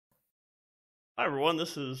Hi everyone,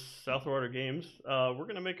 this is SouthWater Games. We're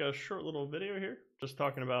going to make a short little video here, just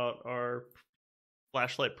talking about our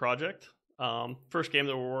flashlight project. First game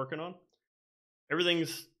that we're working on.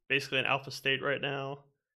 Everything's basically in alpha state right now,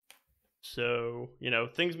 so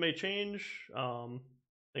things may change.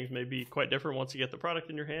 Things may be quite different once you get the product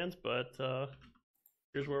in your hands, but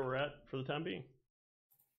here's where we're at for the time being.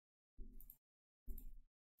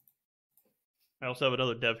 I also have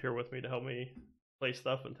another dev here with me to help me play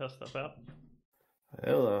stuff and test stuff out.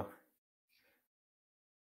 Hello.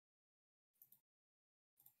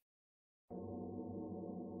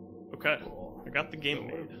 Okay, I got the game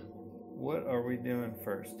made. What are we doing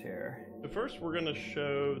first here? So first, we're going to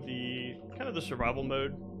show the the survival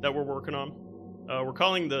mode that we're working on. We're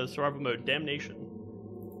calling the survival mode Damnation.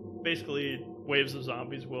 Basically, waves of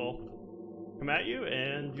zombies will come at you,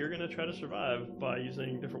 and you're going to try to survive by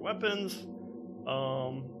using different weapons,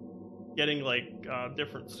 getting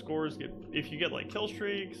different scores. If you get kill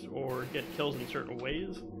streaks or get kills in certain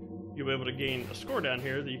ways, you'll be able to gain a score down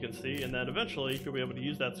here that you can see, and then eventually you'll be able to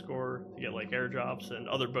use that score to get airdrops and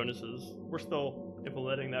other bonuses. We're still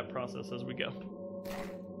implementing that process as we go.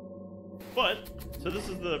 So this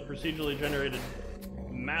is the procedurally generated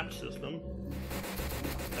map system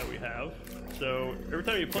that we have. So every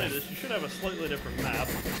time you play this, you should have a slightly different map.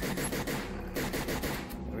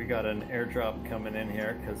 We got an airdrop coming in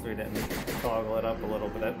here because we didn't toggle it up a little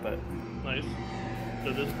bit, but... Nice.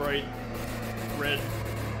 So this bright red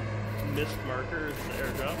mist marker is the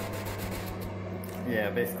airdrop. Yeah,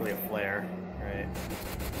 basically a flare, right?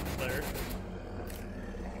 Flare.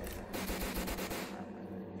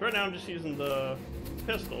 Right now I'm just using the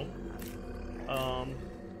pistol,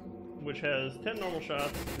 which has 10 normal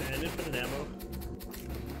shots and infinite ammo.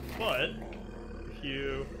 But if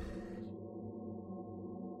you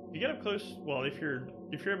get up close, well, if you're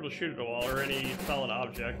able to shoot at a wall or any solid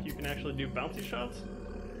object, you can actually do bouncy shots.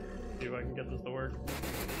 See if I can get this to work.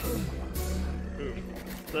 Boom.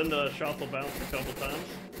 Then the shots will bounce a couple times,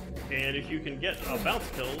 and if you can get bounce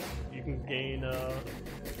kills, you can gain a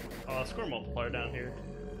score multiplier down here.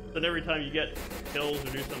 Then every time you get kills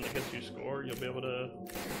or do something that gets you score, you'll be able to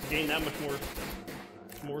gain that much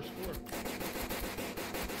more score.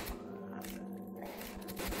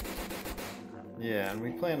 Yeah, and we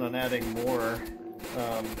plan on adding more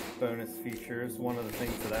bonus features. One of the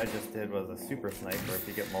things that I just did was a super sniper. If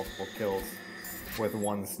you get multiple kills with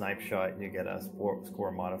one snipe shot, you get a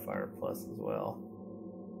score modifier plus as well.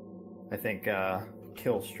 I think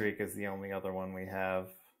kill streak is the only other one we have.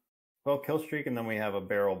 Well, kill streak, and then we have a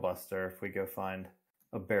barrel buster. If we go find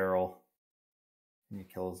a barrel and you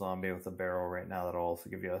kill a zombie with a barrel right now, that'll also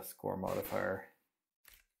give you a score modifier.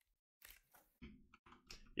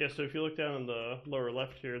 Yeah, so if you look down in the lower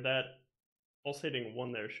left here, that pulsating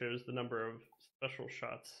 1 there shows the number of special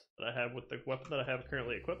shots that I have with the weapon that I have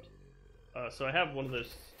currently equipped. So I have one of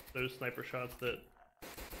those sniper shots that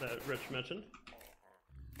Rich mentioned.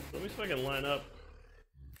 So let me see if I can line up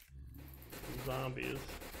some zombies.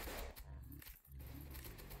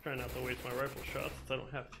 Try not to waste my rifle shots since I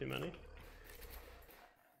don't have too many.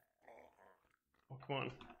 Oh, come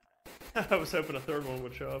on. I was hoping a third one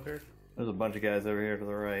would show up here. There's a bunch of guys over here to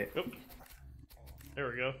the right. Oop. There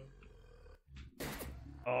we go.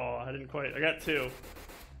 Oh, I didn't quite. I got 2.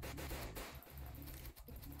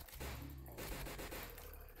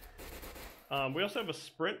 We also have a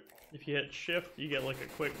sprint. If you hit shift, you get a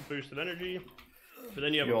quick boost of energy. But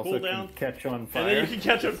then you have a cooldown. Can catch on fire. And then you can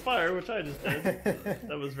catch on fire, which I just did.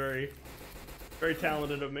 That was very, very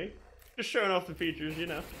talented of me. Just showing off the features, you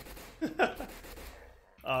know.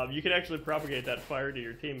 You can actually propagate that fire to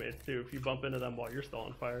your teammates too if you bump into them while you're still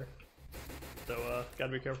on fire. So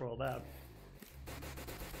gotta be careful of that.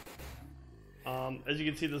 As you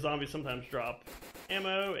can see, the zombies sometimes drop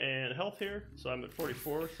ammo and health here. So I'm at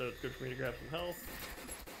 44, so it's good for me to grab some health.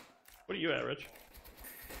 What are you at, Rich?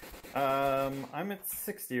 I'm at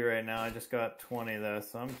 60 right now. I just got 20 though,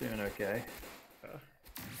 so I'm doing okay.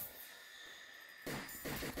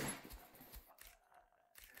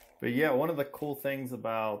 But yeah, one of the cool things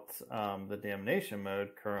about the Damnation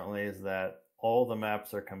mode currently is that all the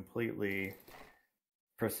maps are completely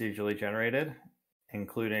procedurally generated,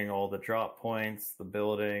 including all the drop points, the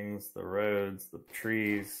buildings, the roads, the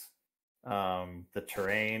trees, the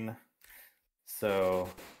terrain. So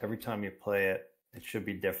every time you play it, it should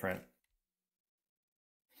be different.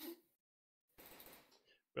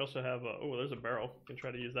 We also have oh, there's a barrel. We can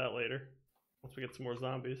try to use that later once we get some more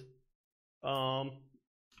zombies.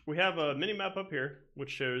 We have a mini map up here which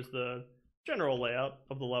shows the general layout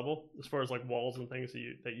of the level as far as walls and things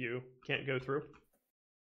that you can't go through.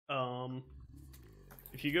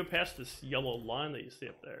 If you go past this yellow line that you see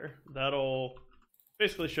up there, that'll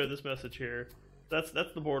basically showed this message here. That's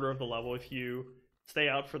the border of the level. If you stay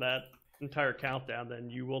out for that entire countdown, then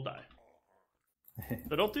you will die.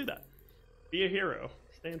 So don't do that. Be a hero.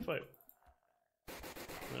 Stay and fight. I'm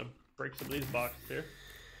gonna break some of these boxes here.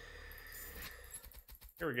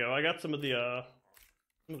 Here we go. I got some of the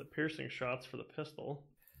piercing shots for the pistol.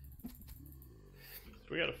 So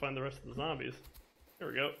we gotta find the rest of the zombies. Here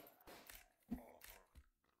we go.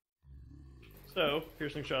 So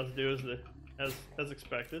piercing shots do as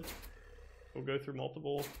expected. We'll go through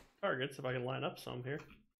multiple targets if I can line up some here.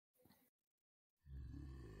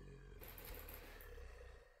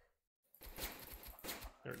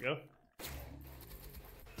 There we go.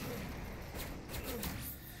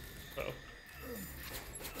 Uh-oh.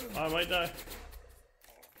 I might die.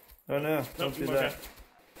 Oh no, don't do that.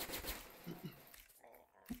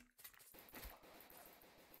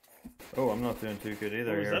 Oh, I'm not doing too good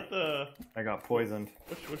either here. Is that I got poisoned.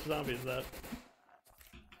 Which zombie is that?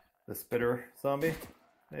 The spitter zombie,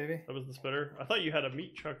 maybe? That was the spitter? I thought you had a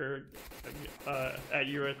meat chucker at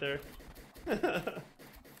you right there.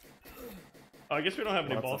 Oh, I guess we don't have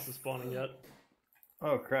any bosses spawning yet.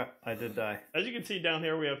 Oh crap, I did die. As you can see down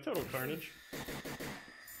here, we have total carnage.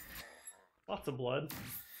 Lots of blood.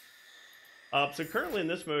 So currently in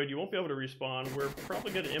this mode, you won't be able to respawn. We're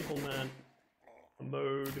probably going to implement a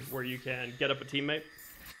mode where you can get up a teammate.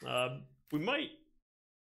 We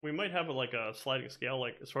might have like a sliding scale,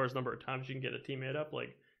 like as far as number of times you can get a teammate up.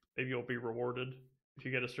 Like maybe you'll be rewarded if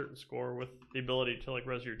you get a certain score with the ability to like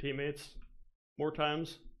res your teammates more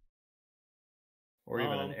times. Or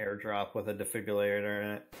even an airdrop with a defibrillator in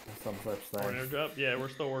it, some such thing. Or an airdrop, yeah, we're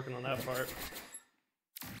still working on that part.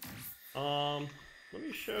 Let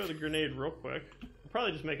me show the grenade real quick. We'll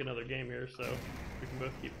probably just make another game here so we can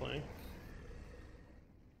both keep playing.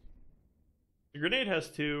 The grenade has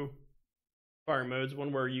two firing modes.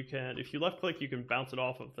 One where you can, if you left click, you can bounce it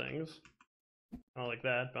off of things. Kind of like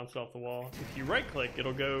that, bounce it off the wall. If you right click,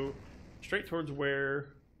 it'll go straight towards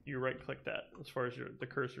where you right clicked at, as far as the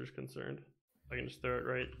cursor is concerned. I can just throw it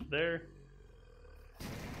right there.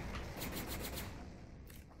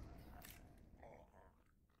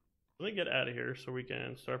 Let me get out of here so we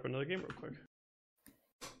can start up another game real quick.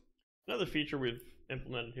 Another feature we've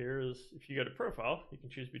implemented here is if you go to profile, you can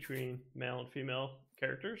choose between male and female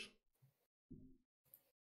characters.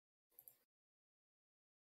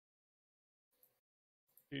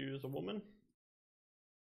 Choose a woman.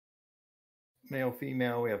 Male,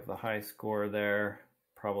 female, we have the high score there.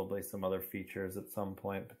 Probably some other features at some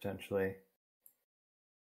point, potentially.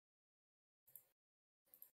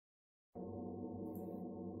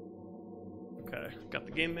 Okay, got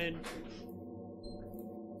the game made.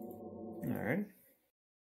 Alright.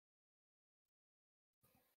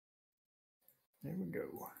 There we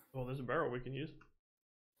go. Oh, there's a barrel we can use.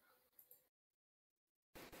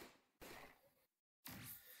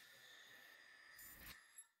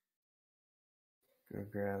 Go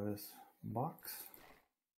grab this box.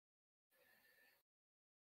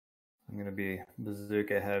 I'm gonna be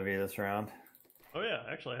bazooka heavy this round. Oh yeah,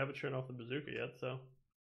 actually I haven't shown off the bazooka yet, so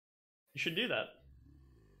you should do that.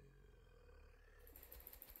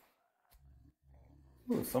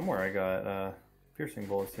 Ooh, somewhere I got piercing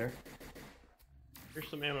bullets here. Here's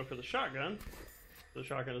some ammo for the shotgun. The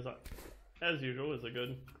shotgun is, as usual, is a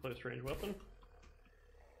good close range weapon.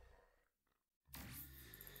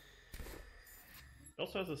 It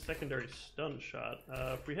also has a secondary stun shot.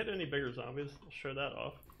 If we hit any bigger zombies, I'll show that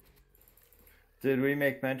off. Did we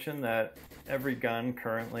make mention that every gun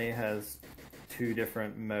currently has two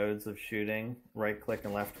different modes of shooting, right click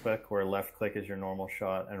and left click, where left click is your normal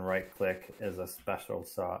shot and right click is a special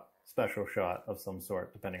shot of some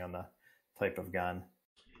sort, depending on the type of gun?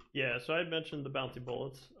 Yeah, so I had mentioned the bouncy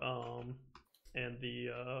bullets and the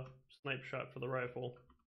snipe shot for the rifle.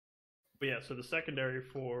 But yeah, so the secondary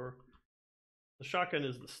for the shotgun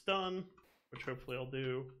is the stun, which hopefully I'll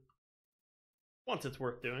do once it's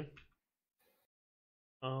worth doing.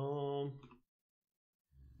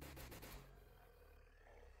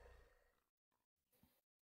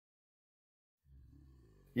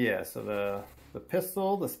 Yeah, so the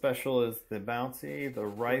pistol, the special is the bouncy, the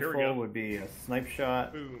rifle would be a snipe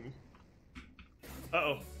shot. Boom.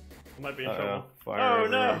 Uh-oh. I might be in trouble. Fire oh,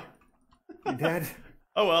 no! You dead?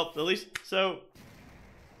 Oh, well, at least, so,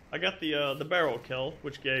 I got the barrel kill,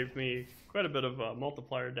 which gave me quite a bit of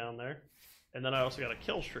multiplier down there. And then I also got a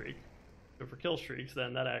kill streak. So for kill streaks,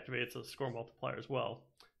 then that activates a score multiplier as well.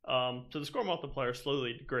 So the score multiplier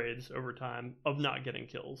slowly degrades over time of not getting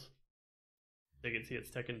kills. You can see it's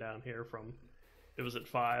ticking down here from, it was at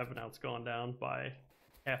 5, and now it's gone down by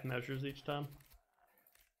half measures each time.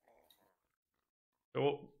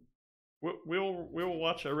 So we'll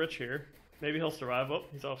watch a Rich here. Maybe he'll survive. Oh,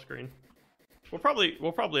 he's off screen. We'll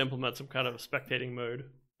probably implement some kind of spectating mode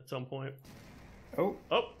at some point. Oh.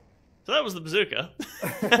 So that was the bazooka.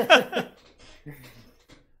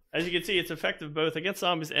 As you can see, it's effective both against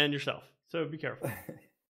zombies and yourself. So be careful.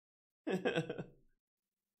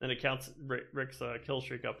 And it counts Rick's kill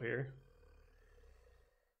streak up here.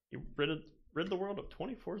 He rid the world of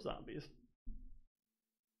 24 zombies.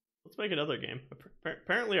 Let's make another game.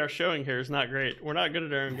 Apparently our showing here is not great. We're not good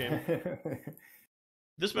at our own game.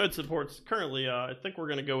 This mode supports currently, I think we're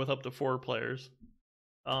going to go with up to 4 players.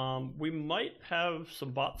 We might have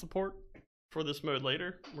some bot support for this mode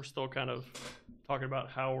later. We're still kind of talking about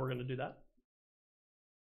how we're going to do that.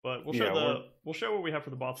 But we'll show what we have for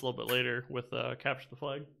the bots a little bit later with Capture the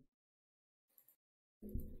Flag.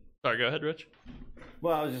 Sorry, go ahead, Rich.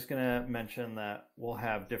 Well, I was just going to mention that we'll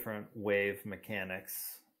have different wave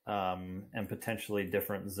mechanics and potentially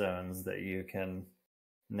different zones that you can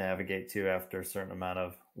navigate to after a certain amount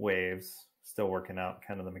of waves. Still working out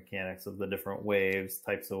kind of the mechanics of the different waves,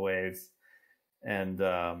 types of waves, and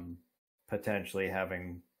potentially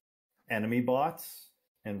having enemy bots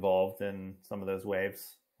involved in some of those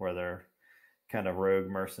waves where they're kind of rogue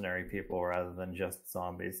mercenary people rather than just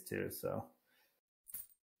zombies too. So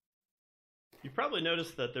you probably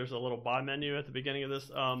noticed that there's a little buy menu at the beginning of this.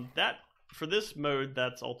 That for this mode,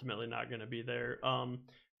 that's ultimately not going to be there.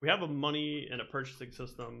 We have a money and a purchasing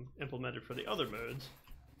system implemented for the other modes.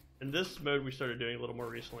 In this mode, we started doing a little more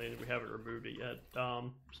recently, and we haven't removed it yet.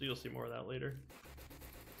 So you'll see more of that later.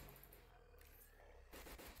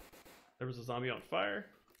 There was a zombie on fire.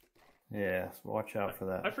 Yeah, watch out for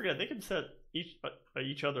that. I forget, they can set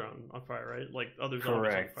each other on fire, right? Like other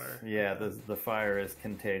zombies Correct. on fire. Yeah, the fire is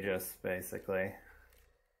contagious, basically.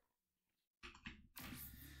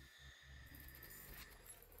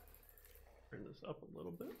 Turn this up a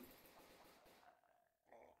little bit.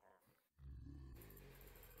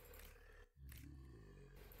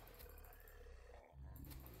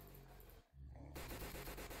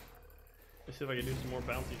 Let's see if I can do some more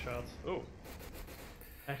bouncy shots. Oh,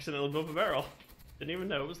 accidentally blew up a barrel. Didn't even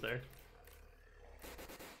know it was there.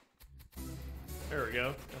 There we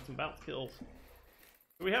go. Got some bounce kills.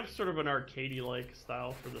 We have sort of an arcadey-like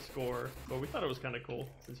style for the score, but we thought it was kind of cool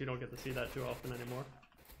since you don't get to see that too often anymore.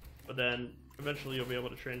 But then eventually you'll be able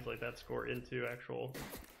to translate that score into actual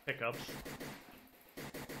pickups.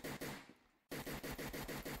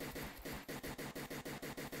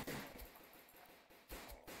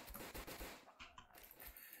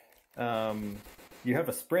 You have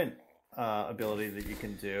a sprint ability that you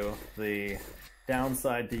can do. The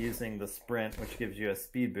downside to using the sprint, which gives you a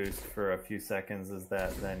speed boost for a few seconds, is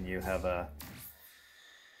that then you have a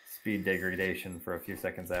speed degradation for a few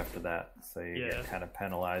seconds after that. So you get kind of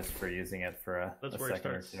penalized for using it for a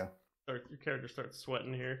second or two. Your character starts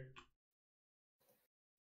sweating here.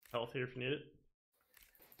 Health here if you need it.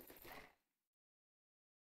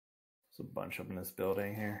 There's a bunch of them in this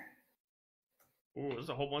building here. Ooh, there's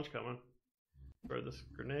a whole bunch coming. Throw this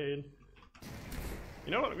grenade.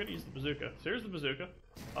 You know what? I'm going to use the bazooka. So here's the bazooka.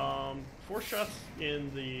 4 shots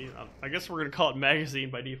in the... I guess we're going to call it magazine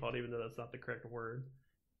by default, even though that's not the correct word.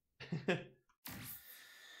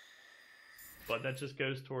 But that just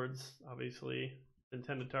goes towards, obviously, the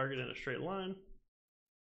intended target in a straight line.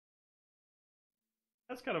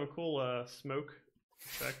 That's kind of a cool smoke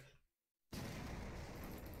effect.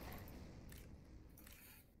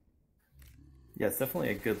 Yeah, it's definitely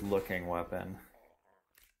a good looking weapon.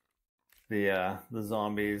 The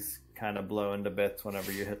zombies kind of blow into bits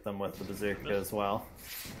whenever you hit them with the bazooka as well.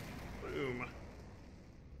 Boom.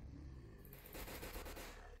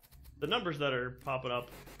 The numbers that are popping up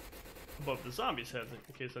above the zombies' heads,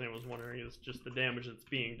 in case anyone was wondering, is just the damage that's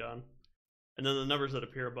being done. And then the numbers that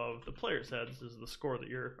appear above the players' heads is the score that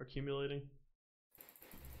you're accumulating.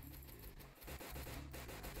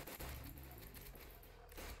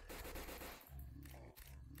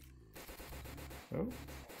 Oh.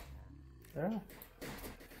 Yeah.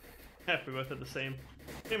 Yeah, we both had the same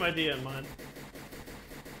idea in mind.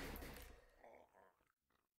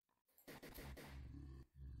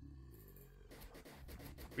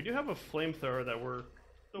 We do have a flamethrower that we're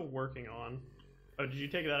still working on. Oh, did you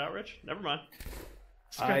take that out, Rich? Never mind.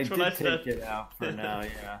 I did take it out for now,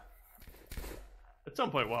 yeah. At some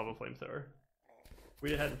point we'll have a flamethrower.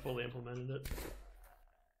 We hadn't fully implemented it.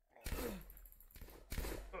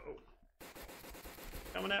 Uh-oh.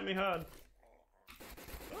 Coming at me hard.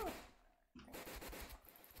 Ah.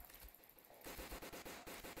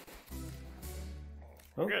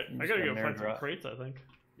 Oh, good. I gotta go find some crates, I think.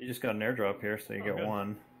 You just got an airdrop here, so you get good.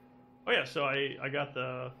 1. Oh yeah, so I got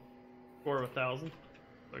the score of 1,000.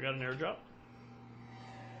 I got an airdrop.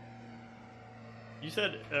 You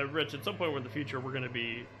said, Rich, at some point in the future we're going to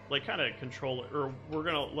be like kind of control it, or we're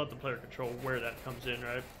going to let the player control where that comes in,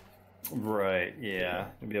 right? Right, yeah.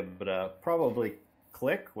 You'll be able to probably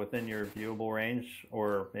click within your viewable range,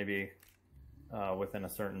 or maybe within a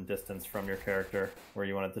certain distance from your character where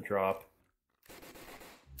you want it to drop.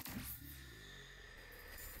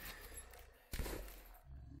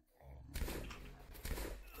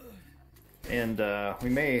 And we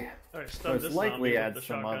may most likely add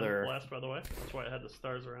some other blast, by the way. That's why it had the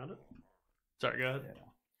stars around it. Sorry, go ahead. Yeah.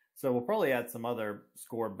 So we'll probably add some other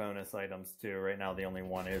score bonus items too. Right now the only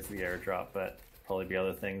one is the airdrop, but probably be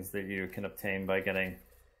other things that you can obtain by getting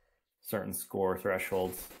certain score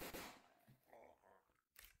thresholds.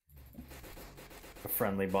 A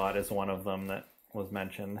friendly bot is one of them that was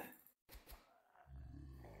mentioned.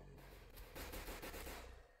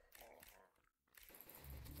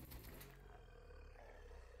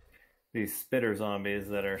 These spitter zombies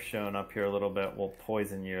that are shown up here a little bit will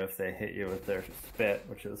poison you if they hit you with their spit,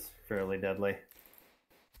 which is fairly deadly.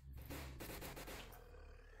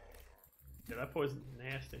 Yeah, that poison's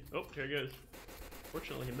nasty. Oh, here it goes.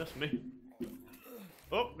 Fortunately, he missed me.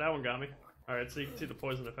 Oh, that one got me. Alright, so you can see the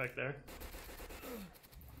poison effect there.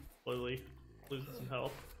 Slowly losing some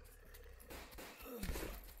health.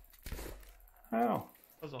 Oh.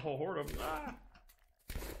 There's a whole horde of them.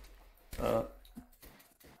 Ah!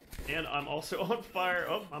 And I'm also on fire.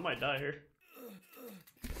 Oh, I might die here.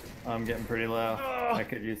 I'm getting pretty low. Oh! I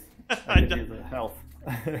could use a health.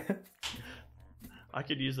 I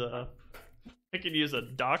could use a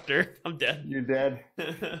doctor. I'm dead. You're dead.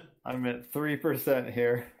 I'm at 3%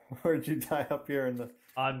 here. Where'd you die up here in the?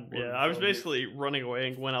 I was basically running away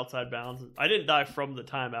and went outside bounds. I didn't die from the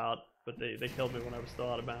timeout, but they killed me when I was still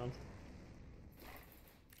out of bounds.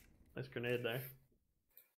 Nice grenade there.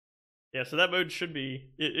 Yeah, so that mode should be...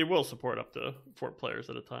 It will support up to 4 players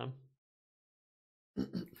at a time.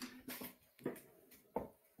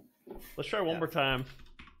 Let's try one more time.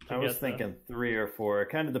 I was thinking 3 or 4. It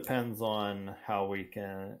kind of depends on how we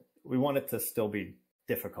can... We want it to still be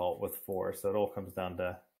difficult with 4, so it all comes down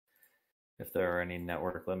to if there are any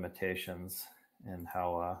network limitations and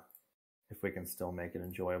how... if we can still make it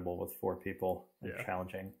enjoyable with 4 people and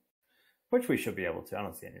challenging. Which we should be able to. I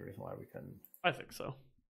don't see any reason why we couldn't. I think so.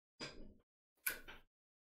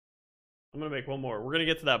 I'm going to make one more. We're going to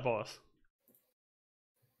get to that boss.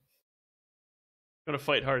 I'm going to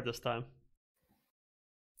fight hard this time.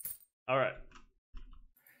 Alright.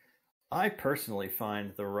 I personally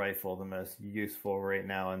find the rifle the most useful right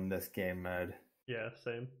now in this game mode. Yeah,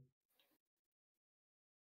 same.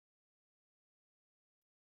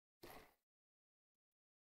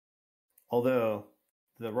 Although,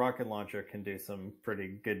 the rocket launcher can do some pretty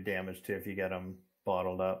good damage too if you get them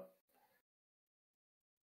bottled up.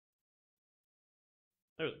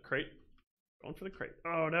 There's a crate. Going for the crate.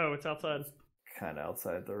 Oh no, it's outside. Kind of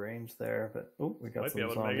outside the range there, but oh, we got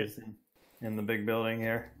some zombies in the big building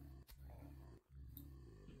here.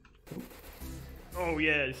 Oh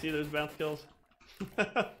yeah, you see those bounce kills?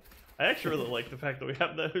 I actually really like the fact that we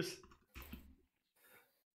have those.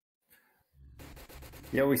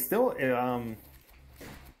 Yeah, we still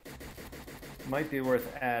might be worth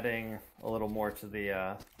adding a little more to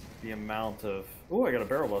the amount of... Oh, I got a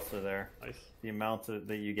barrel buster there. Nice. The amount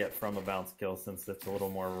that you get from a bounce kill, since it's a little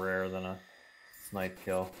more rare than a snipe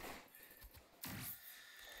kill.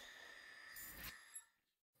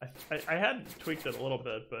 I had tweaked it a little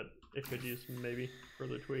bit, but it could use maybe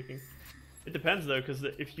further tweaking. It depends though, because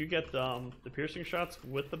if you get the piercing shots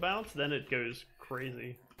with the bounce, then it goes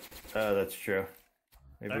crazy. That's true.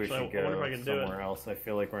 Maybe Actually, we should go somewhere else. I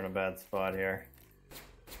feel like we're in a bad spot here.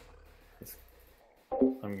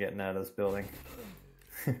 I'm getting out of this building.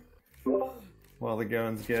 Well, the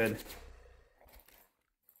going's good.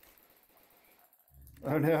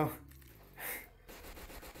 Oh no.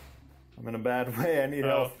 I'm in a bad way. I need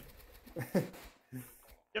help.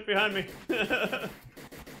 Get behind me.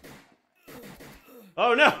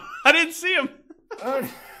 Oh no! I didn't see him! Oh,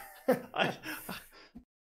 no.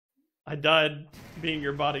 I died being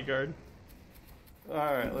your bodyguard.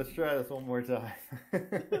 Alright, let's try this one more time.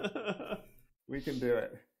 We can do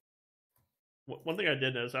it. One thing I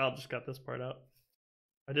did notice, I'll just cut this part out.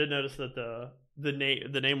 I did notice that the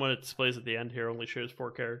name when it displays at the end here only shows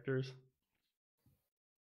 4 characters.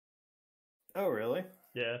 Oh, really?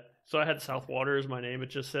 Yeah. So I had SouthWater as my name. It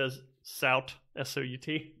just says Sout,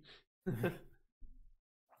 S-O-U-T.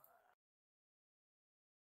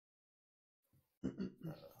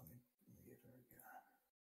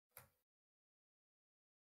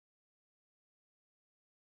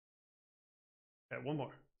 Okay, one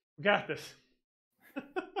more. We got this.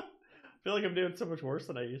 feel like I'm doing so much worse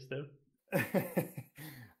than I used to. I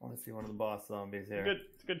want to see one of the boss zombies here.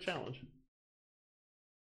 It's a good challenge.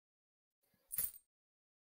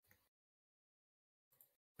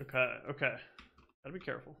 Okay. Gotta be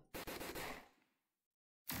careful.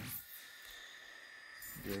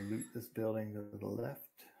 You loot this building to the left.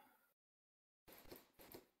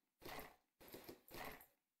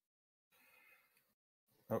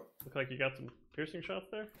 Oh. Look like you got some piercing shots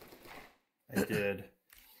there? I did.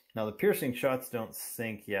 Now the piercing shots don't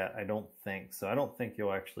sync yet, I don't think. So I don't think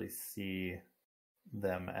you'll actually see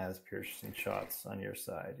them as piercing shots on your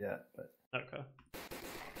side yet. But okay.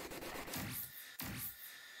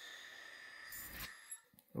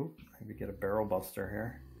 Oh, maybe get a barrel buster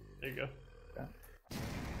here. There you go. Yeah.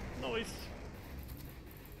 Nice.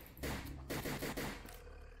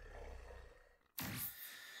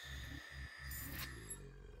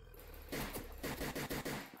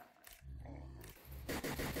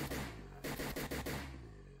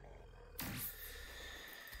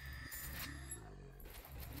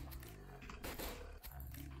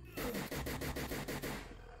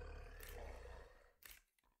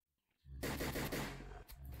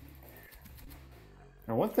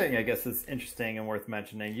 Now, one thing I guess is interesting and worth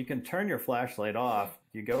mentioning, you can turn your flashlight off.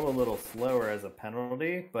 You go a little slower as a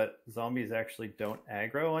penalty, but zombies actually don't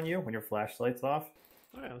aggro on you when your flashlight's off.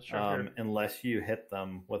 Oh, yeah, that's true. Unless you hit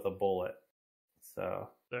them with a bullet. So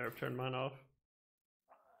there, I've turned mine off.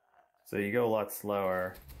 So you go a lot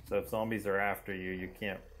slower. So if zombies are after you, you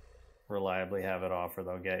can't reliably have it off or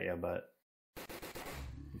they'll get you, but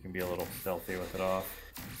you can be a little stealthy with it off.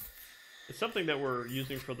 It's something that we're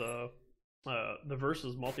using for the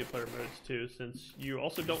versus multiplayer modes too, since you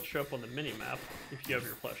also don't show up on the mini map if you have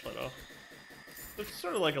your flashlight off. It's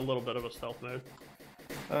sort of like a little bit of a stealth mode.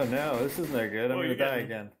 Oh no, this isn't that good. I'm gonna die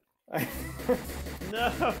again.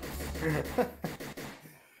 No!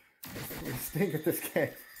 We stink at this game.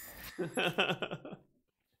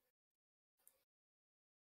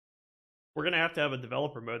 We're gonna have to have a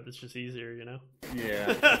developer mode that's just easier, you know?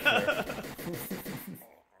 Yeah. For sure.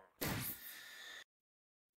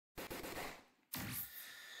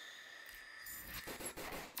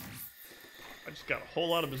 I just got a whole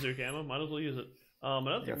lot of bazooka ammo, might as well use it.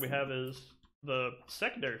 Another thing we have is the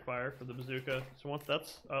secondary fire for the bazooka. So once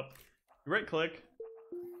that's up, you right click,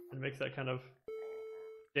 and it makes that kind of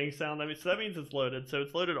ding sound. So that means it's loaded. So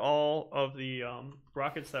it's loaded all of the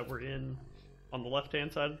rockets that were in on the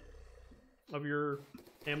left-hand side of your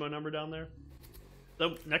ammo number down there.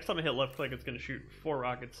 So next time I hit left click, it's going to shoot 4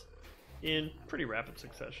 rockets in pretty rapid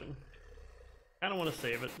succession. I don't want to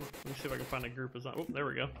save it. Let me see if I can find a group of zombies. Oh, there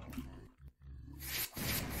we go.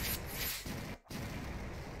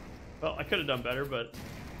 Well, I could have done better, but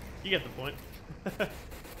you get the point.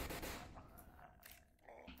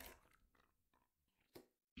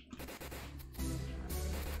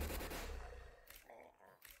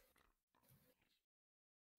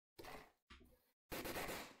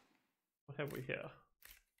 What have we here?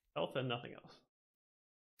 Health and nothing else.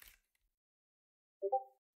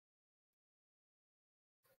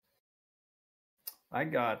 I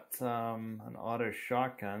got an auto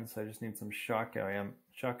shotgun, so I just need some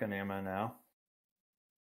shotgun ammo now.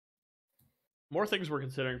 More things we're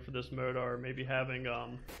considering for this mode are maybe having,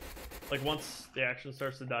 like once the action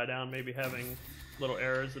starts to die down, maybe having little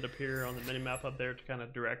arrows that appear on the minimap up there to kind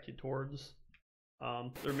of direct you towards the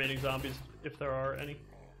remaining zombies, if there are any.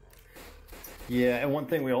 Yeah, and one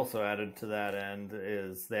thing we also added to that end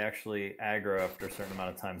is they actually aggro after a certain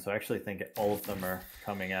amount of time. So I actually think all of them are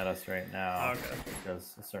coming at us right now. Okay.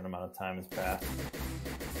 Because a certain amount of time has passed.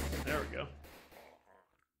 There we go.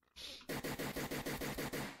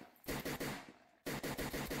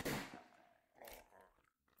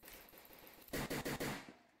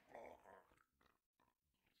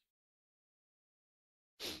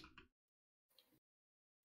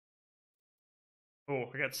 Oh,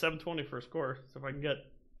 I got 720 for a score, so if I can get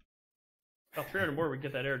about 300 more, we can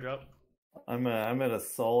get that airdrop. I'm at a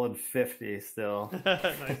solid 50 still.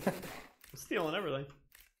 Nice. I'm stealing everything.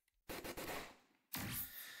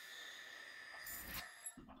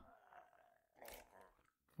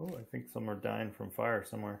 Oh, I think some are dying from fire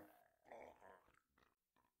somewhere.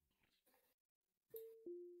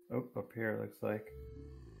 Oh, up here it looks like.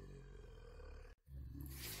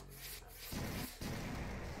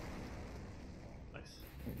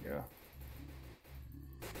 There you go.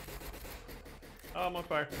 Oh, I'm on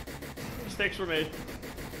fire. Mistakes were made.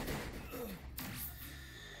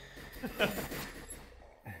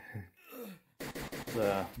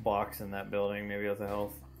 The box in that building maybe has a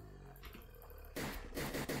health.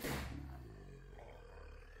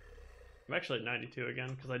 I'm actually at 92 again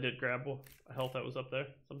because I did grab a health that was up there.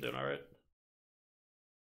 So I'm doing all right.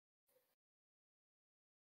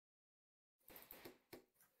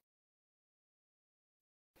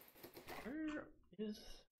 Where's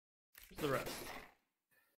the rest?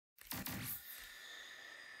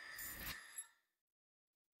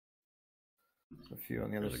 There's a few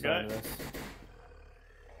on the other There's a side guy. of this.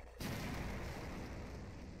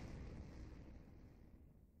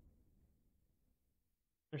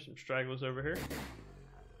 There's some stragglers over here.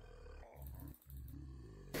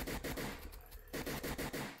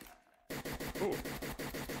 Ooh.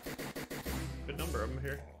 Good number of them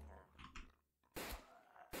here.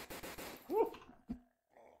 Woo.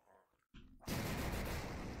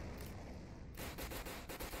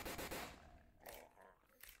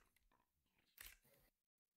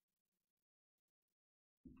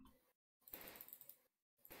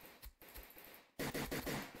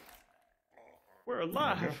 We're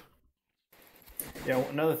alive. Yeah,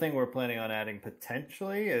 another thing we're planning on adding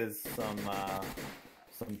potentially is some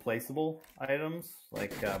placeable items,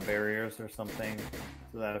 like barriers or something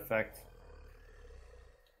to that effect.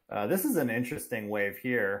 This is an interesting wave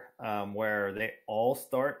here, where they all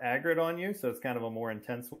start aggro on you, so it's kind of a more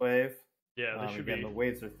intense wave. Yeah, they should again, be. the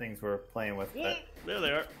waves are things we're playing with. But, There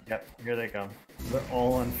they are. yep, here they come. They're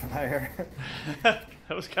all on fire. That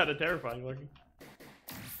was kind of terrifying looking.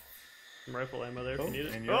 Some rifle ammo there if you need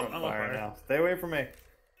it. And you're on I'm fire now. Stay away from me.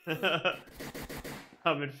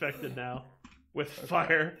 I'm infected now with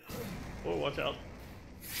fire. Oh, watch out.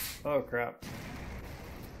 Oh, crap.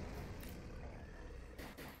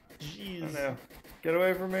 Jeez. Oh, no. Get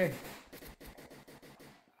away from me.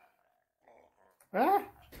 Ah!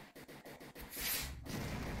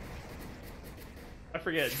 I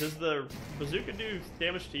forget, does the bazooka do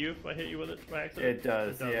damage to you if I hit you with it by accident? It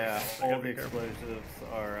does, yeah. I All gotta the be careful.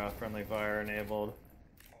 explosives are friendly fire enabled.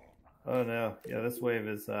 Oh no, yeah, this wave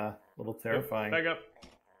is a little terrifying. Back up.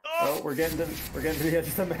 Oh, we're getting to the edge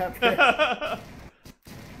of the map here.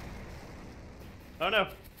 Oh no.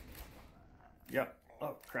 Yep.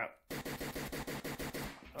 Oh crap.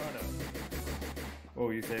 Oh no. Oh,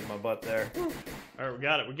 you saved my butt there. Alright, we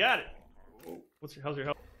got it. We got it. How's your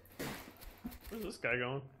health? Where's this guy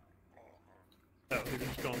going? Oh, he was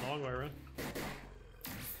just going the long way around.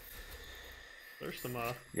 There's some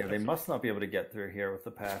Yeah, they must not be able to get through here with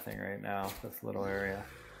the pathing right now, this little area.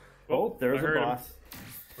 Oh, Oh, there's I a heard him. boss.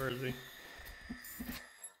 Where is he?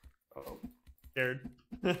 Oh. Scared.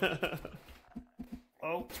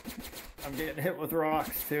 Oh, I'm getting hit with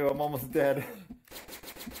rocks too. I'm almost dead.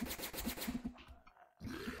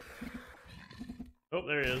 Oh,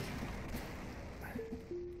 there he is.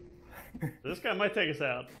 This guy might take us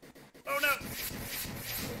out. Oh no!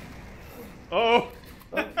 Oh!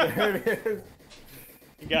 Oh, there it is.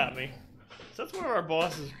 He got me. So that's one of our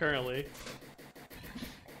bosses currently.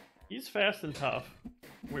 He's fast and tough.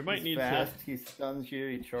 We might need fast. He stuns you.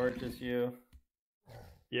 He charges you.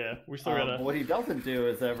 Yeah, we still gotta. What he doesn't do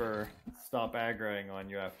is ever stop aggroing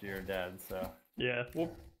on you after you're dead. So Yeah,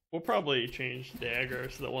 we'll probably change the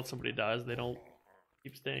aggro so that once somebody dies, they don't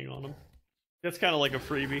keep staying on them. That's kind of like a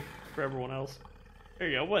freebie for everyone else. There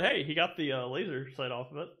you go. Well, hey, he got the laser sight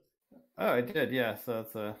off of it. Oh, I did. Yeah. So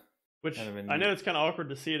that's a. Which kind of I know it's kind of awkward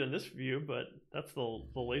to see it in this view, but that's the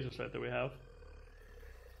laser sight that we have.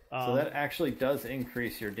 So that actually does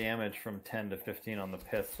increase your damage from 10 to 15 on the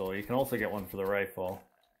pistol. You can also get one for the rifle.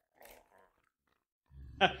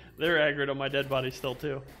 They're aggroed on my dead body still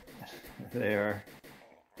too. They are.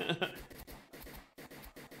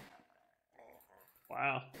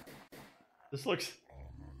 Wow. This looks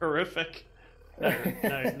horrific.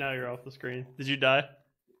 Now you're off the screen. Did you die?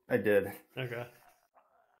 I did. Okay.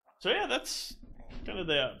 So yeah, that's kind of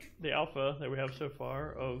the alpha that we have so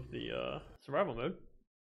far of the survival mode.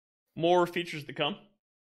 More features to come.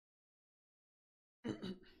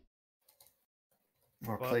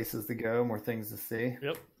 More places to go, more things to see.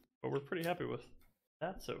 Yep, but we're pretty happy with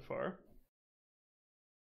that so far.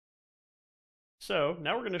 So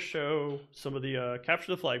now we're going to show some of the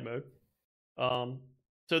capture the flag mode.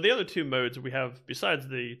 So the other two modes we have besides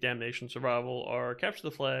the Damnation survival are capture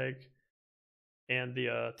the flag and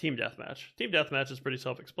the team deathmatch. Team deathmatch is pretty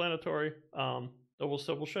self-explanatory. So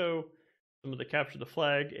we'll show some of the capture the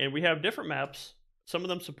flag, and we have different maps. Some of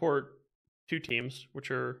them support 2 teams, which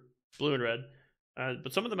are blue and red,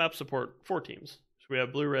 but some of the maps support 4 teams. So we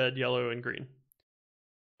have blue, red, yellow, and green.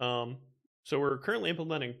 So we're currently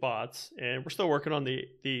implementing bots, and we're still working on the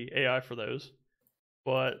AI for those,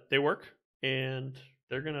 but they work, and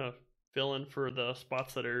they're gonna fill in for the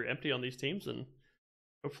spots that are empty on these teams, and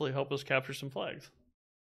hopefully help us capture some flags.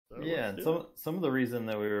 So yeah, and some of the reason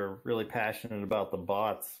that we were really passionate about the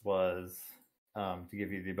bots was to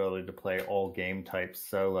give you the ability to play all game types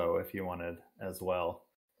solo if you wanted as well,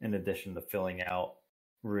 in addition to filling out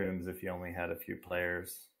rooms if you only had a few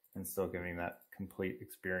players and still giving that complete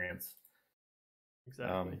experience.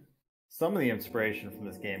 Exactly. Some of the inspiration from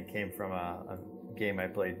this game came from a game I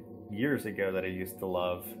played years ago that I used to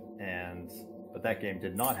love, but that game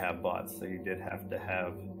did not have bots, so you did have to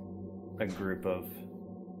have a group of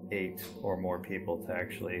 8 or more people to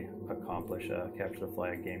actually accomplish a capture the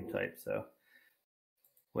flag game type. So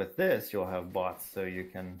with this, you'll have bots, so you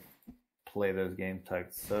can play those game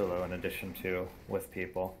types solo in addition to with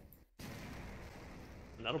people.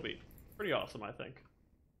 And that'll be pretty awesome, I think.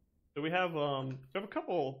 So we have a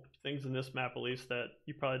couple things in this map, at least, that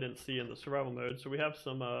you probably didn't see in the survival mode. So we have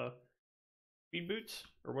some speed boots,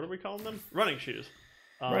 or what are we calling them? Running shoes.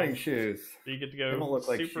 Running shoes. So you get to go. They don't look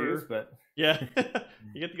like shoes, but yeah,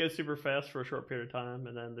 you get to go super fast for a short period of time,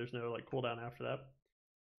 and then there's no like cooldown after that.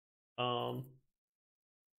 Oh,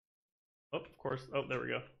 of course. Oh, there we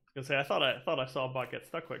go. I was gonna say I thought I saw a bot get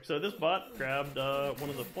stuck quick. So this bot grabbed one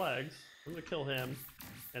of the flags. I'm gonna kill him,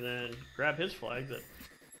 and then grab his flag that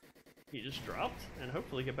he just dropped, and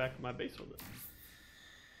hopefully get back to my base with it.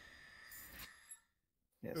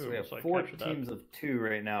 Yeah, so we have 4 teams of 2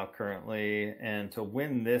 right now currently, and to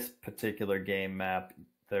win this particular game map,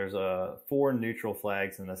 there's 4 neutral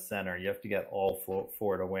flags in the center. You have to get all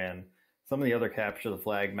 4 to win. Some of the other capture the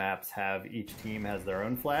flag maps have each team has their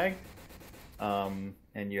own flag, and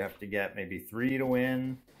you have to get maybe 3 to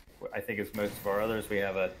win. I think as most of our others, we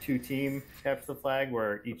have a 2-team capture the flag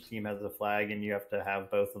where each team has a flag, and you have to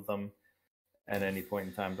have both of them at any point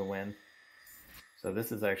in time to win. So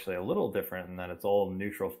this is actually a little different in that it's all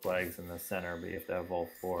neutral flags in the center, but you have to have all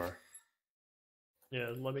 4.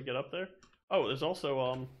 Yeah, let me get up there. Oh, there's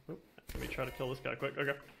also let me try to kill this guy quick.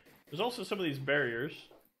 Okay. There's also some of these barriers.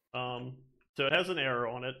 So it has an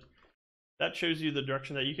arrow on it. That shows you the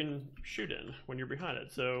direction that you can shoot in when you're behind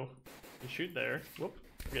it. So you shoot there. Whoop,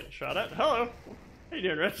 I'm getting shot at. Hello. How you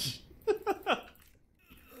doing, Rich?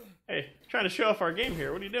 Hey, trying to show off our game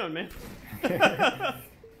here. What are you doing, man?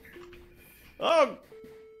 Oh!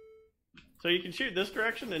 So you can shoot this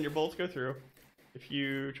direction and your bullets go through. If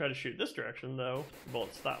you try to shoot this direction, though, the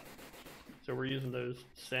bullets stop. So we're using those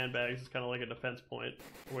sandbags as kind of like a defense point,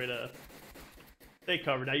 a way to stay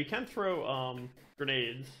covered. Now you can throw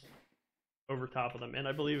grenades over top of them, and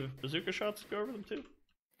I believe bazooka shots go over them too.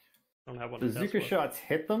 I don't have one. Bazooka shots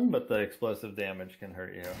hit them, but the explosive damage can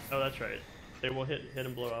hurt you. Oh, that's right. They will hit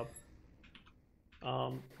and blow up.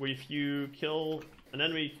 If you kill an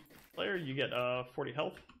enemy player, you get 40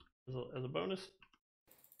 health as a bonus.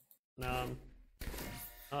 Now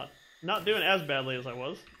I'm not doing as badly as I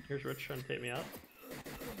was. Here's Rich trying to take me out.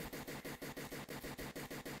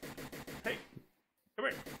 Hey, come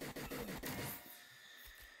here.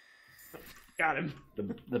 Got him.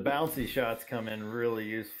 The bouncy shots come in really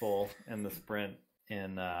useful in the sprint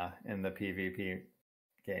in the PvP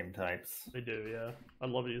game types. They do, yeah. I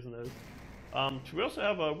love using those. So we also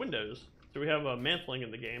have windows. So we have mantling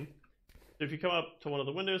in the game. So if you come up to one of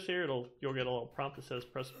the windows here, you'll get a little prompt that says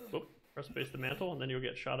press space to mantle, and then you'll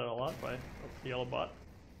get shot at a lot by the yellow bot.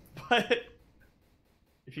 But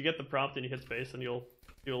if you get the prompt and you hit space, then you'll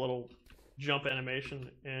do a little jump animation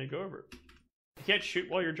and go over it. You can't shoot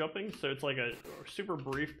while you're jumping, so it's like a super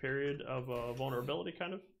brief period of vulnerability,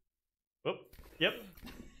 kind of. Oh, yep.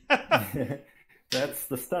 That's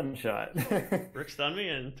the stun shot. Rick stunned me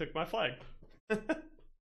and took my flag.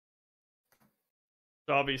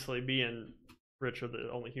 So obviously, being Rich are the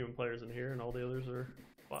only human players in here, and all the others are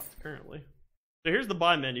bots currently. So here's the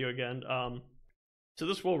buy menu again. So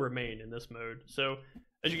this will remain in this mode. So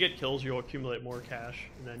as you get kills, you'll accumulate more cash,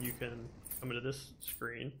 and then you can come into this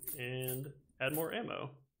screen and add more ammo.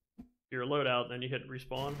 Your loadout, then you hit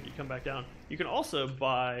respawn, you come back down. You can also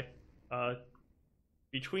buy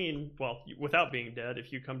without being dead,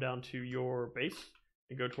 if you come down to your base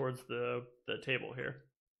and go towards the table here,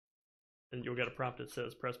 and you'll get a prompt that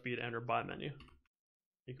says press B to enter buy menu.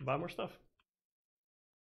 You can buy more stuff.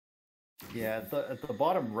 Yeah, at the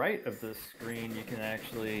bottom right of the screen, you can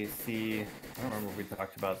actually see, I don't remember if we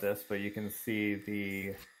talked about this, but you can see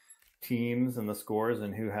the teams and the scores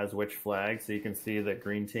and who has which flag. So you can see that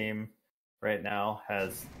green team right now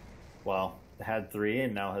had 3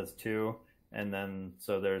 and now has 2. And then,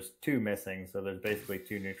 so there's 2 missing. So there's basically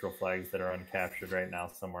 2 neutral flags that are uncaptured right now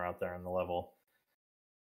somewhere out there in the level.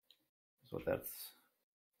 That's what that's.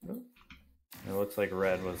 It looks like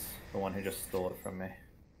red was the one who just stole it from me.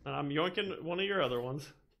 I'm yoinking one of your other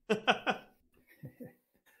ones.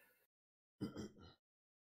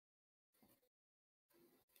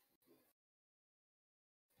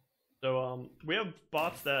 So we have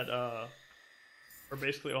bots that are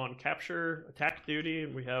basically on capture attack duty,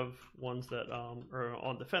 and we have ones that are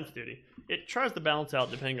on defense duty. It tries to balance out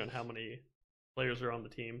depending on how many players are on the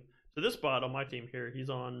team. So this bot on my team here, he's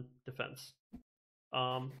on defense.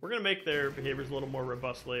 We're gonna make their behaviors a little more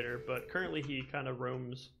robust later, but currently he kind of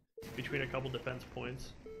roams between a couple defense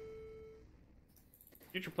points.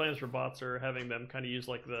 Future plans for bots are having them kind of use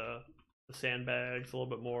like the sandbags a little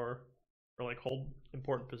bit more, or like hold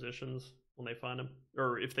important positions when they find them,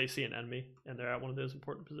 or if they see an enemy and they're at one of those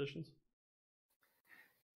important positions.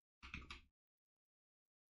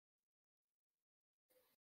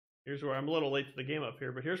 Here's where I'm a little late to the game up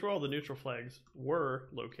here, but here's where all the neutral flags were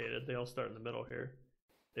located. They all start in the middle here.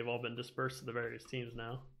 They've all been dispersed to the various teams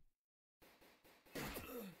now.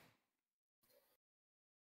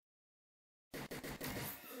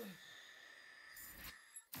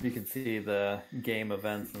 You can see the game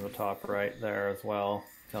events in the top right there as well,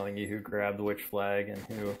 telling you who grabbed which flag and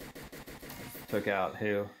who took out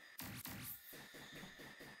who.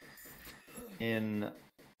 In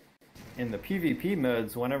the PvP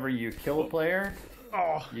modes, whenever you kill a player,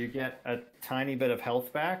 you get a tiny bit of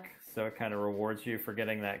health back, so it kind of rewards you for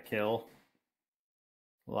getting that kill.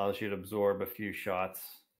 Allows you to absorb a few shots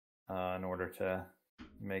in order to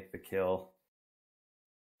make the kill,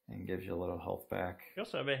 and gives you a little health back. You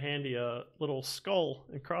also have a handy little skull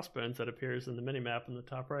and crossbones that appears in the minimap in the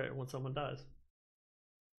top right when someone dies.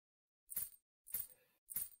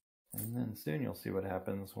 And then soon you'll see what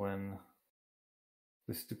happens when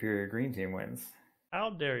the superior green team wins. How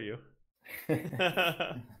dare you?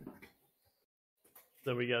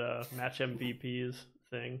 So we got a match MVPs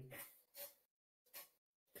thing.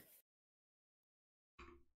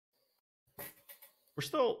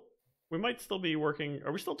 We might still be working.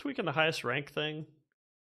 Are we still tweaking the highest rank thing?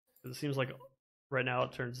 It seems like right now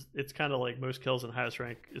it's kind of like most kills in highest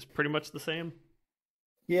rank is pretty much the same.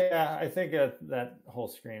 Yeah, I think that whole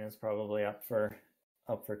screen is probably up for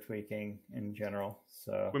tweaking in general.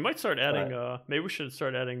 So we might start adding. Maybe we should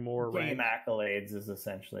start adding more game rank. accolades is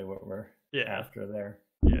essentially what we're after there.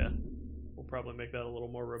 Yeah, we'll probably make that a little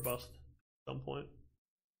more robust at some point.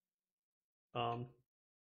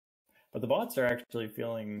 But the bots are actually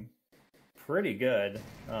feeling pretty good,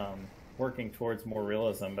 working towards more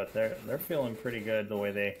realism. But they're feeling pretty good the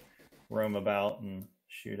way they roam about and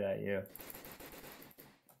shoot at you.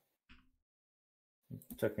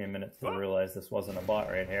 It took me a minute to realize this wasn't a bot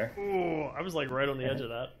right here. Ooh, I was like right on the edge of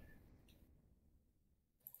that.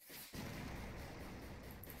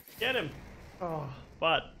 Get him! Oh,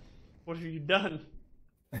 bot, what have you done?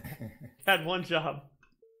 Had one job.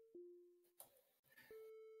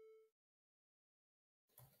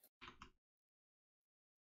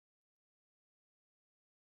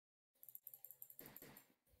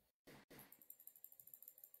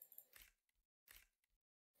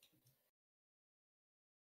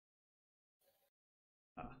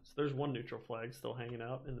 So there's one neutral flag still hanging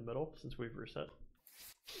out in the middle since we've reset.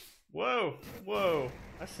 Whoa, whoa!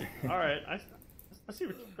 I see. All right, I see.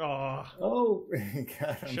 Oh,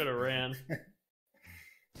 got him. Should have ran.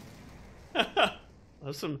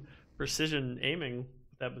 That's some precision aiming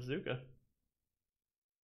with that bazooka.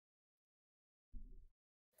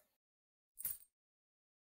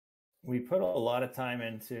 We put a lot of time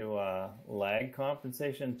into lag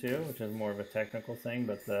compensation too, which is more of a technical thing,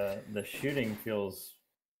 but the shooting feels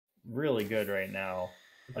really good right now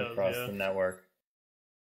across the network.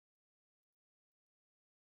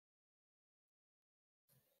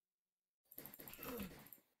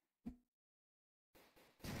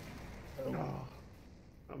 Oh,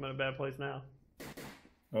 I'm in a bad place now.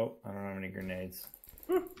 Oh, I don't have any grenades.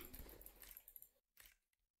 Whew.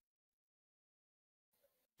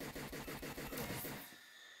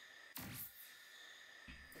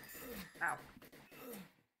 Ow.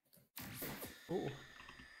 Ooh.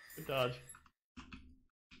 Good dodge.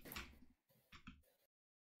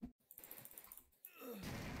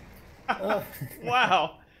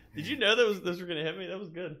 Wow. Did you know those were gonna hit me? That was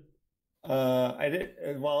good. I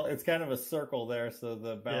did. Well, it's kind of a circle there, so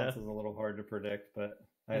the bounce is a little hard to predict, but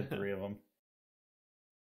I had 3 of them.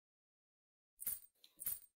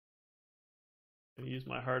 I'm gonna use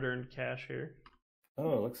my hard-earned cash here.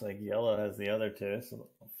 Oh, it looks like yellow has the other 2, so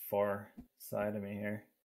far side of me here.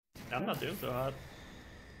 I'm not doing so hot.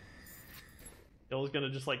 Yellow's gonna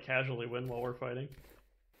just like casually win while we're fighting.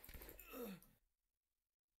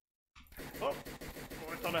 Oh,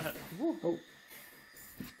 I thought I had. Woo. Oh.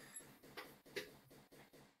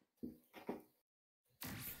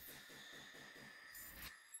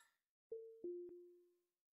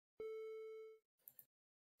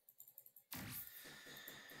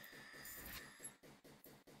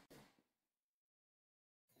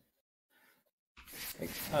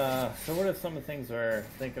 So what are some of the things we're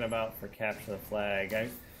thinking about for Capture the Flag?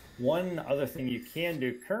 One other thing you can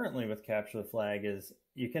do currently with Capture the Flag is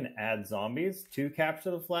you can add zombies to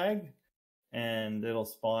Capture the Flag, and it'll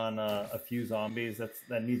spawn a few zombies.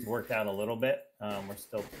 That needs worked out a little bit. We're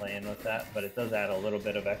still playing with that, but it does add a little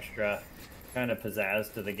bit of extra kind of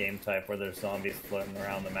pizzazz to the game type where there's zombies floating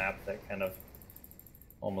around the map that kind of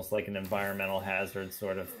almost like an environmental hazard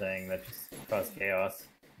sort of thing that just cause chaos.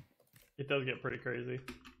 It does get pretty crazy.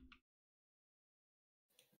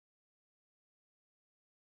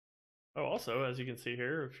 Oh, also, as you can see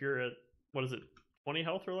here, if you're at, what is it, 20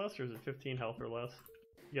 health or less, or is it 15 health or less?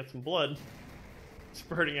 You get some blood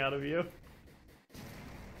spurting out of you.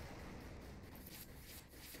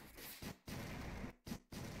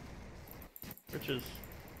 Rich is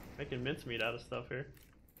making mincemeat out of stuff here.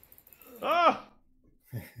 Ah!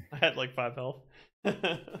 I had like 5 health.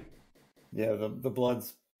 Yeah, the blood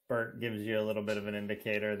spurt gives you a little bit of an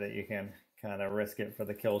indicator that you can kind of risk it for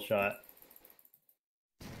the kill shot.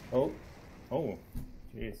 Oh,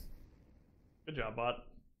 jeez. Good job, bot.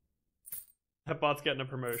 That bot's getting a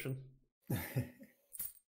promotion.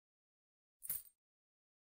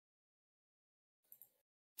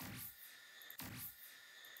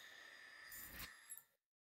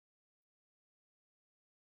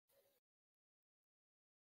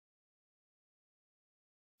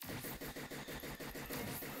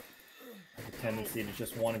 Tendency to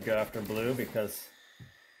just want to go after blue because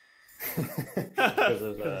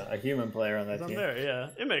of a human player on that team. There, yeah,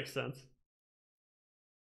 it makes sense.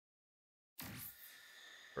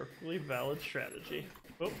 Perfectly valid strategy.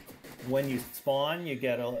 Oh. When you spawn, you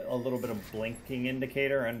get a little bit of blinking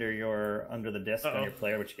indicator under the disc on your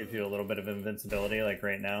player, which gives you a little bit of invincibility, like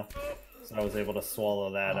right now. So I was able to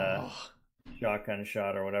swallow that shotgun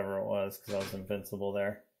shot or whatever it was because I was invincible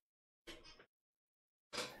there.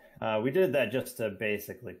 We did that just to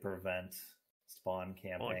basically prevent spawn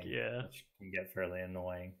camping, which can get fairly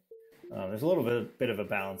annoying. There's a little bit of a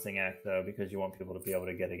balancing act though, because you want people to be able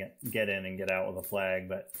to get in and get out with a flag,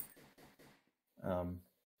 but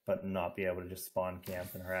not be able to just spawn camp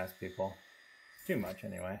and harass people too much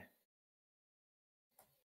anyway.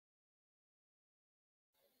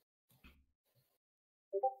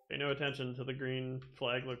 Pay no attention to the green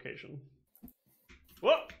flag location.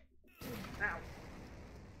 Whoa! Ow!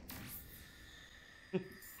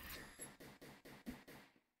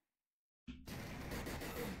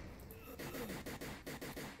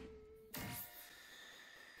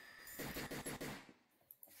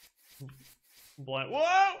 Blind.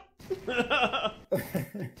 Whoa! I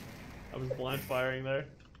was blind firing there.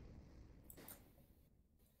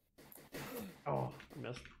 Oh, I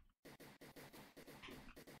missed.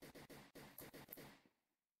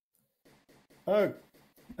 Oh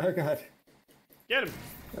god. Get him!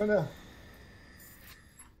 Oh no.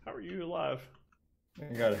 How are you alive?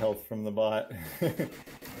 I got health from the bot.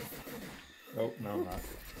 Oh, no, I'm not.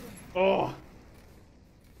 Oh!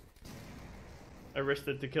 I risked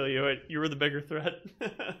it to kill you. You were the bigger threat.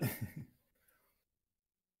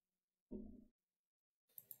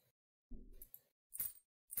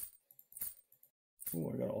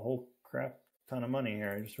 Ooh, I got a whole crap ton of money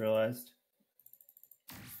here, I just realized.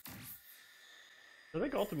 I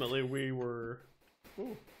think ultimately we were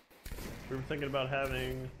thinking about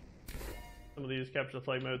having some of these capture the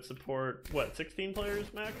flag modes support, what, 16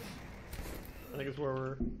 players max? I think it's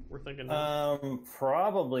where we're thinking.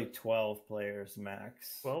 Probably 12 players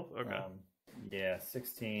max. 12? Okay. Yeah,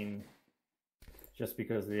 16. Just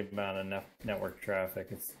because of the amount of network traffic,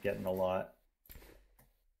 it's getting a lot.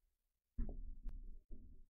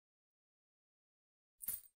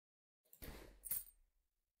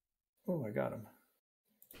 Oh, I got him.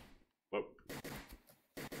 Whoa.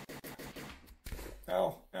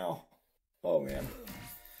 Ow, ow. Oh, man.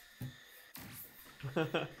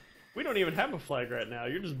 We don't even have a flag right now.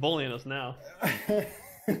 You're just bullying us now.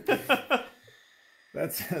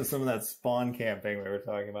 That's some of that spawn camping we were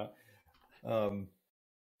talking about.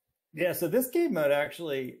 Yeah, so this game mode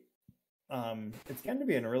actually, it's going to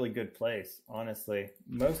be in a really good place, honestly.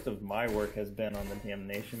 Most of my work has been on the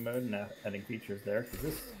Damnation mode and adding features there, because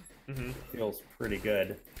this feels pretty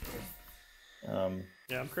good.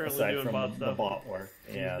 Yeah, I'm currently aside doing from bot stuff. The bot work,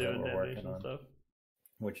 yeah, that we're working on, stuff.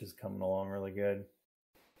 Which is coming along really good.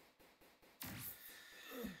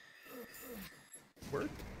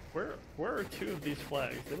 Where are 2 of these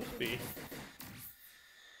flags? They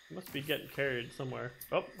must be getting carried somewhere.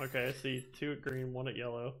 Oh, okay, I see 2 at green, 1 at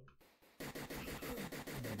yellow.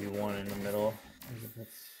 Maybe 1 in the middle.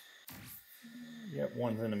 Yep,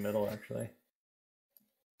 1's in the middle actually.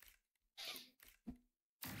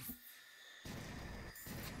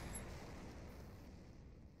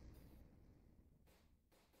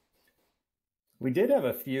 We did have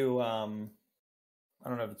a few, I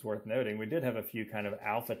don't know if it's worth noting, we did have a few kind of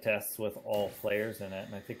alpha tests with all players in it,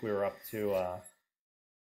 and I think we were up to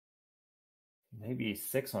maybe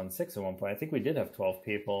 6-on-6 at one point. I think we did have 12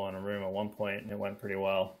 people in a room at one point, and it went pretty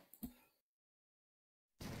well.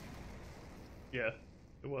 Yeah,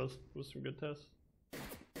 it was. It was some good tests.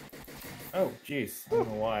 Oh, jeez. I don't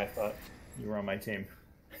know why I thought you were on my team.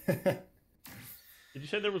 Did you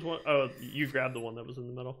say there was one? Oh, you grabbed the one that was in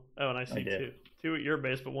the middle. Oh, and I see two. Two at your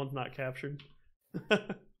base, but one's not captured.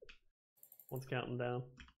 One's counting down.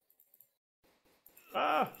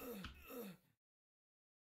 Ah!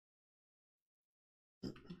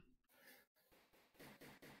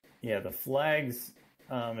 Yeah, the flags,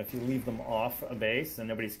 if you leave them off a base and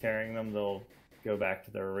nobody's carrying them, they'll go back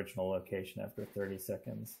to their original location after 30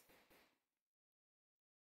 seconds.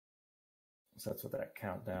 So that's what that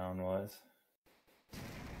countdown was.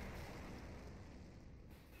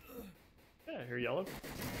 Yeah, here, yellow.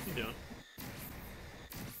 What you doing?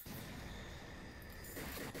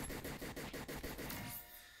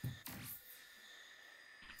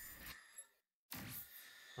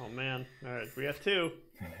 Oh man! All right, we have two.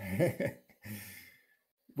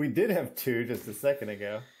 We did have two just a second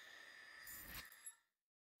ago.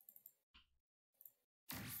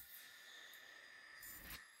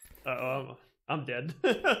 Uh-oh, I'm dead.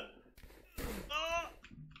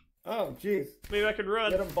 Oh, jeez. Maybe I could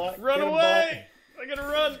run. Get him, bot. Run Get him, away! I gotta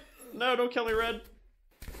run! No, don't kill me, Red.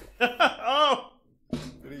 Oh!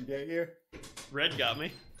 Did he get you? Red got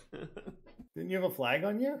me. Didn't you have a flag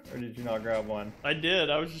on you? Or did you not grab one? I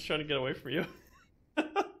did. I was just trying to get away from you.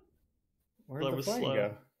 Where'd the flag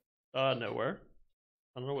go? Nowhere.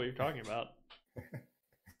 I don't know what you're talking about.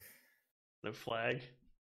 No flag.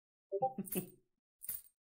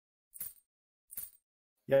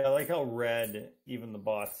 Yeah, I like how red, even the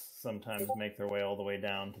bots sometimes make their way all the way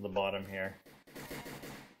down to the bottom here.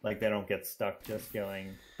 Like they don't get stuck just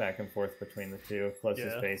going back and forth between the two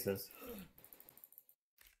closest bases.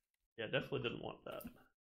 Yeah, definitely didn't want that.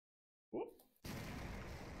 Whoop.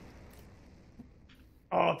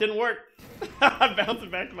 Oh, it didn't work! I'm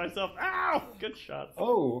bouncing back to myself. Ow! Good shot.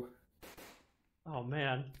 Oh! Oh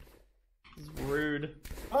man. This is rude.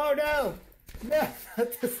 Oh no! No!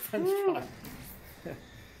 Not the stun shot.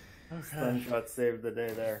 Okay. Stun shot saved the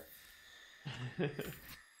day there.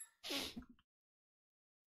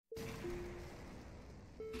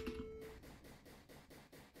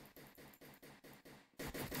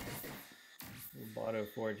 Botto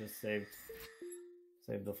 4 just saved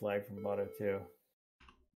the flag from Botto 2.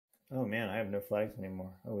 Oh man, I have no flags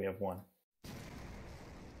anymore. Oh, we have one.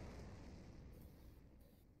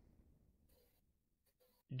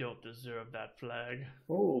 You don't deserve that flag.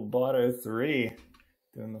 Oh, Botto 3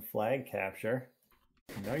 doing the flag capture.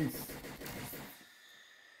 Nice.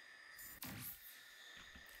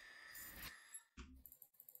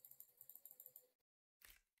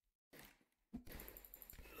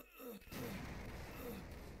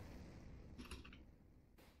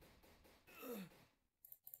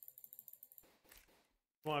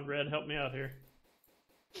 Come on, Red, help me out here.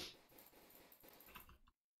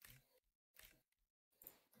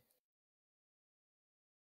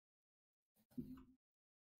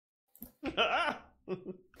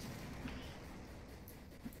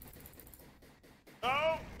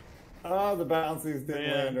 Oh! Oh, the bouncies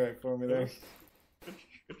didn't land right for me there.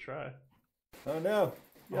 Good try. Oh no!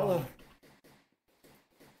 Yellow!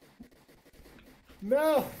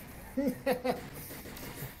 No!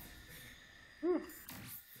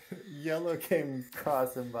 Yellow came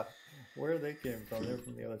crossing by. Where they came from? They're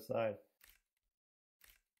from the other side.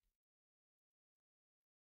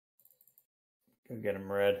 Go get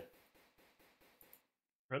him, Red.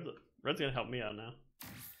 Red's gonna help me out now.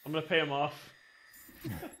 I'm gonna pay him off.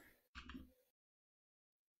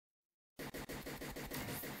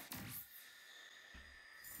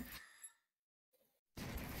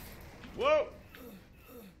 Whoa!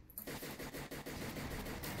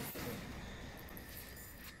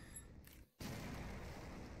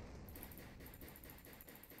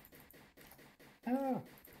 Oh.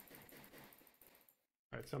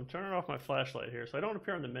 Alright, so I'm turning off my flashlight here, so I don't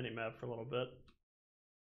appear on the mini-map for a little bit.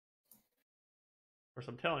 Of course,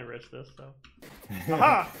 I'm telling Rich this, so...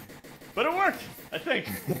 Aha! But it worked! I think!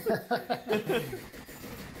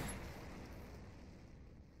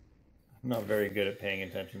 I'm not very good at paying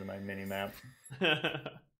attention to my mini-map.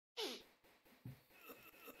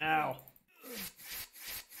 Ow.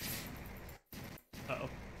 Uh-oh.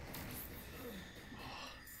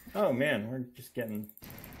 Oh man, we're just getting...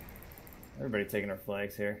 Everybody taking our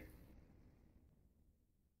flags here.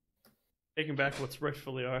 Taking back what's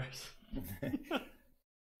rightfully ours.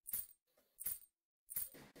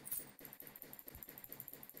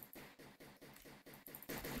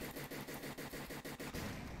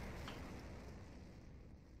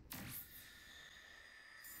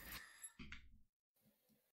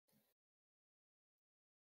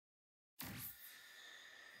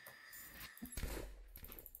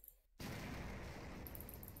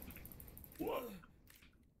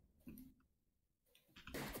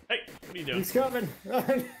 are you doing? He's coming! I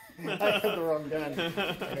had the wrong gun.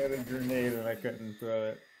 I had a grenade and I couldn't throw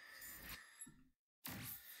it.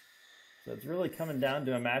 So it's really coming down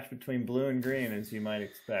to a match between blue and green, as you might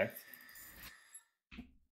expect.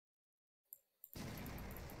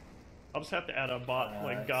 I'll just have to add a bot,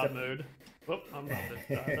 like God mode. Whoop, I'm about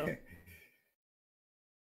to die though.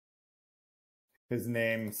 His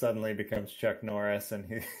name suddenly becomes Chuck Norris,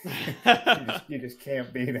 and you just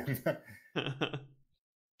can't beat him.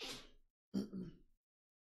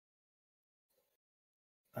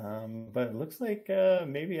 But it looks like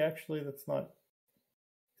maybe actually that's not.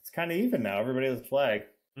 It's kind of even now. Everybody has a flag.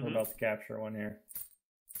 We're about to capture one here.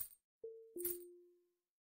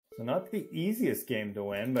 So not the easiest game to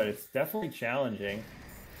win, but it's definitely challenging.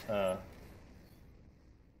 A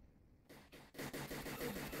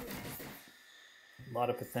lot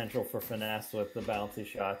of potential for finesse with the bouncy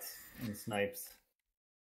shots and snipes.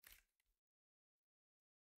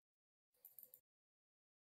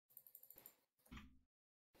 What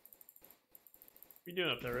are you doing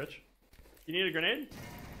up there, Rich? You need a grenade?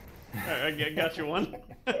 Alright, I got you one.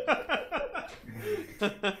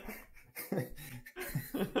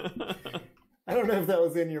 I don't know if that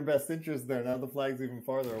was in your best interest there. Now the flag's even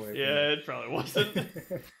farther away. Yeah, it probably wasn't.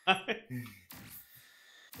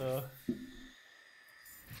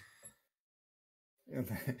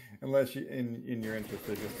 Unless you, in your interest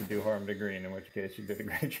is just to do harm to green, in which case you did a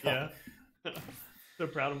great job. Yeah. So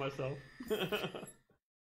proud of myself.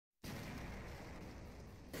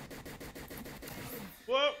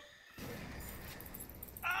 Whoa!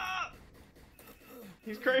 Ah!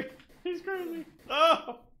 He's crazy. He's crazy.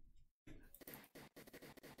 Oh!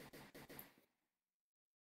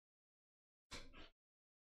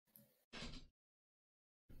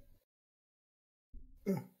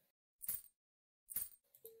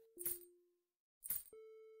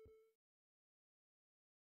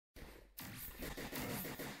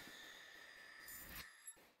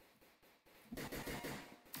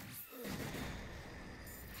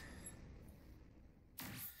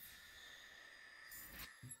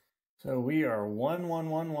 So we are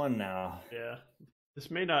 1-1-1-1 now. Yeah. This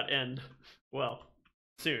may not end well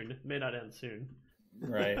soon. It may not end soon.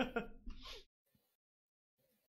 Right.